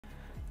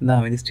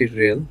Now in this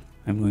tutorial,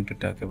 I'm going to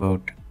talk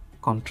about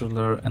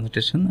controller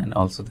annotation and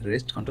also the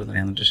REST controller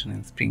annotation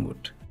in Spring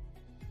Boot.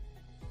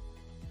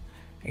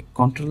 A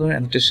controller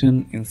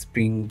annotation in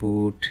Spring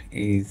Boot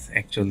is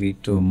actually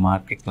to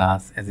mark a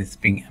class as a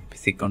Spring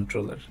MVC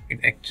controller. It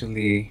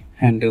actually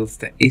handles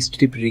the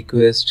HTTP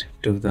request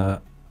to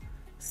the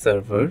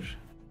server.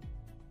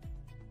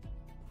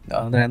 The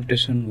other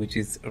annotation, which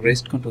is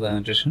REST controller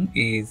annotation,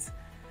 is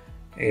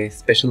a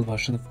special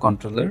version of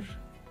controller.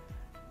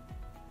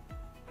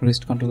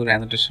 REST controller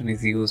annotation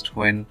is used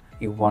when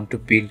you want to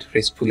build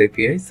RESTful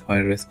APIs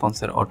where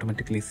responses are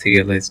automatically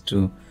serialized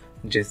to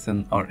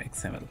JSON or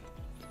XML.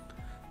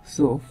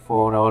 So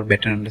for our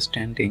better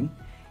understanding,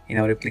 in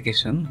our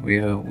application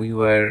we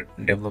were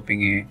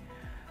developing a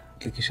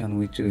application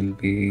which will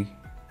be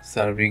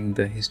serving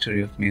the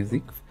history of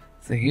music.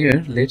 So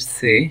here let's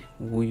say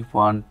we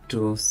want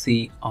to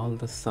see all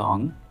the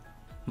song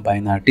by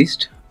an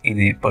artist in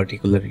a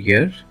particular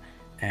year,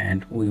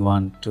 and we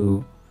want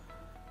to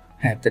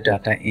have the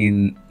data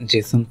in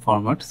JSON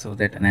format so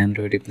that an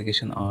Android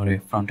application or a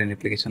front-end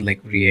application like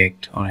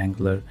React or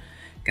Angular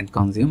can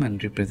consume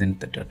and represent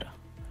the data.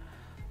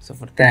 So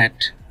for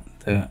that,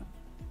 the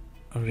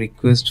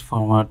request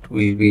format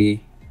will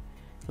be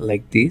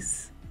like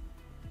this.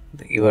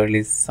 The URL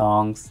is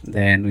songs,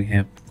 then we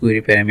have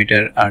query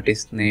parameter,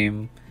 artist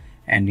name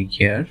and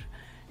year,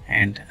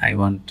 and I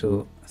want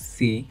to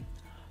see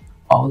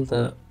all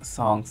the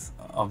songs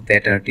of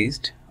that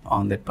artist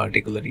on that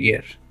particular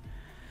year.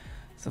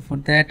 So for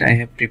that I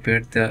have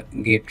prepared the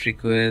GET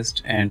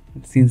request, and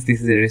since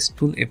this is a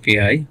RESTful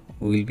API,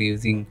 we will be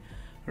using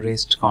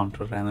REST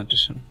controller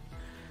annotation.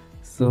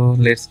 So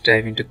let's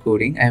dive into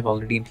coding. I have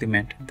already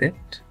implemented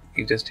that.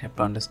 You just have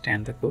to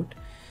understand the code.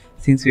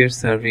 Since we are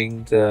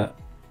serving the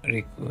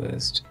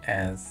request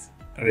as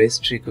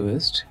REST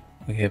request,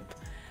 we have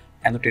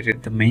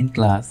annotated the main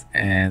class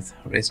as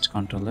REST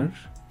controller,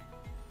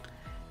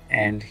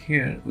 and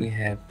here we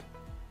have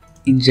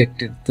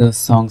injected the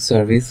song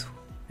service,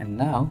 and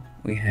now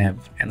we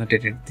have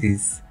annotated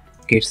this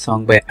get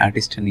song by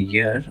artist and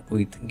year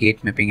with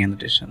get mapping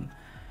annotation.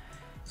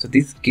 So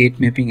this get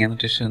mapping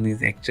annotation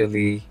is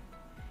actually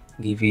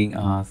giving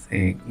us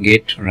a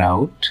get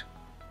route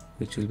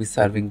which will be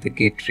serving the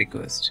get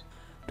request.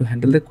 To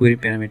handle the query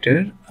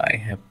parameter, I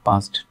have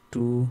passed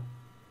two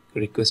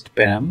request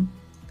param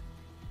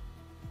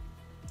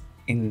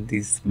in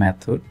this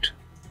method.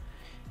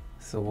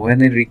 So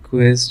when a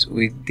request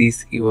with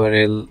this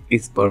URL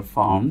is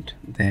performed,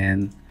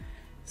 then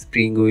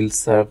Spring will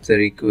serve the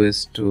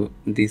request to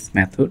this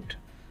method.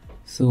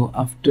 So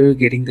after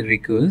getting the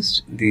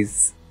request,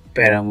 this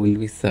param will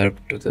be served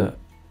to the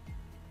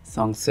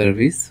song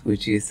service,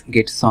 which is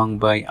get song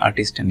by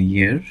artist and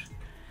year,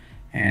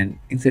 and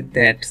inside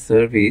that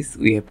service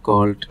we have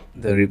called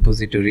the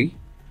repository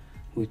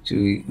which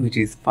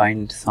is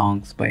find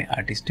songs by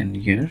artist and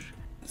year.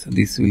 So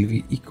this will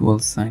be equal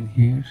sign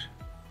here.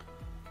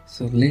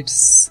 So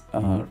let's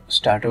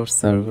start our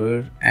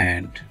server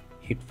and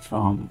hit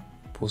from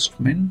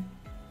Postman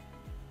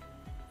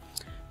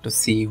to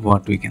see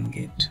what we can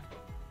get.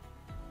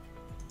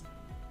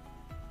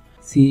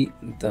 See,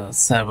 the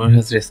server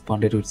has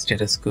responded with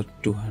status code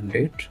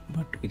 200,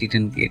 but we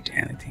didn't get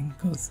anything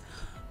because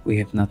we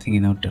have nothing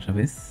in our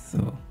database.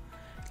 So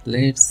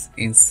let's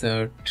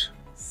insert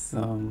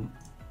some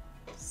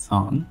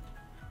song.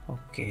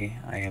 Okay,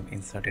 I have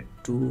inserted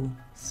two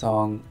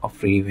songs of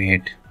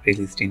Radiohead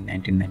released in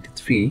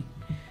 1993.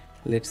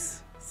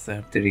 Let's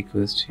serve the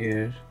request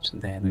here, so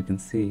then we can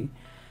see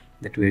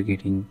that we are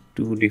getting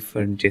two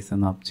different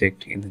JSON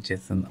objects in the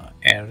JSON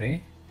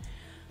array.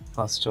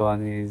 First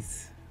one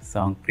is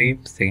song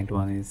clip, second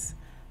one is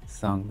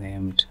song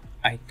named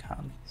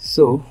icon.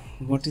 So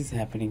what is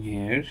happening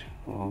here?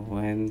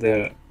 When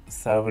the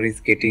server is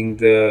getting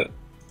the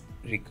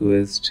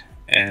request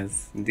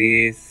as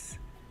this,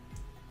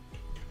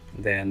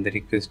 then the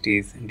request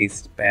is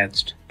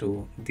dispatched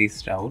to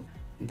this route.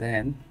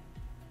 Then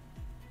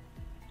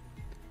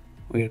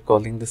we are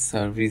calling the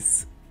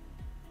service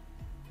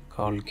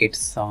called get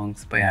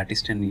songs by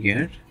artist and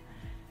year,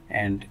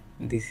 and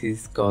this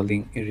is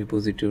calling a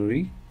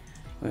repository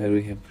where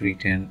we have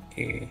written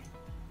a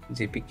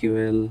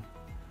JPQL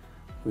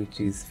which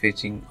is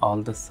fetching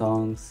all the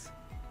songs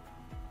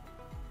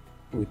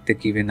with the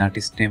given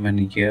artist name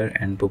and year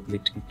and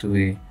populating to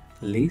a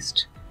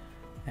list,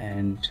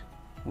 and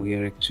we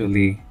are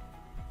actually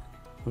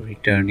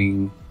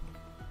returning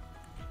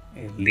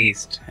a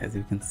list. As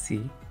you can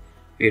see,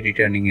 we are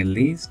returning a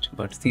list,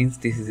 but since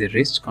this is a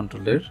REST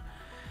controller,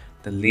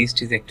 the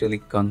list is actually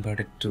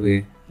converted to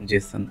a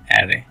JSON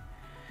array.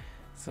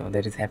 So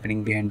that is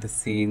happening behind the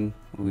scene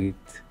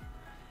with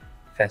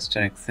faster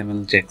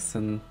XML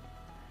JSON,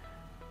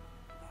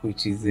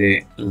 which is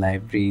a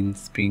library in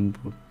Spring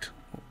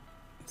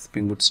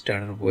Boot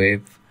Starter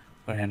Web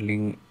for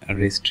handling a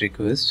REST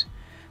request.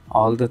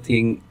 All the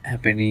thing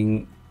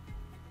happening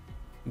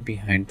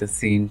behind the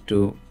scene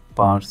to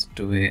parse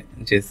to a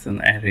JSON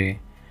array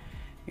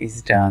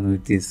is done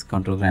with this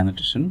controller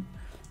annotation.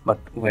 But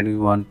when we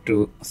want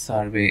to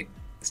serve a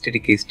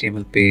static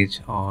HTML page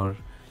or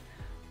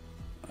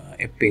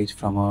a page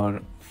from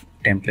our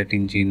template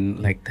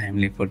engine like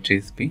Timely for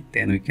JSP,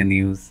 then we can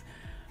use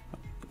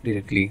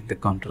directly the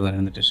controller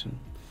annotation.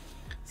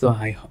 So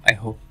I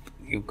hope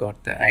you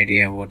got the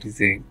idea what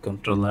is a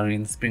controller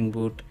in Spring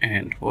Boot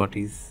and what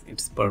is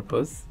its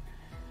purpose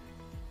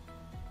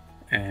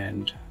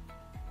and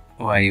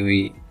why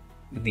we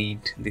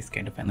need this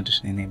kind of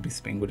annotation in every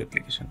Spring Boot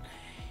application.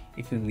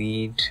 If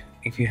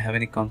you have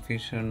any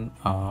confusion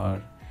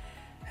or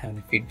have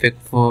any feedback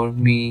for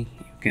me,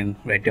 you can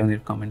write down your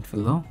comment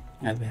below.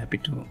 I'll be happy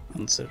to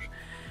answer.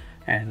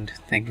 And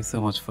thank you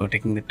so much for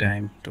taking the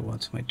time to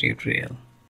watch my tutorial.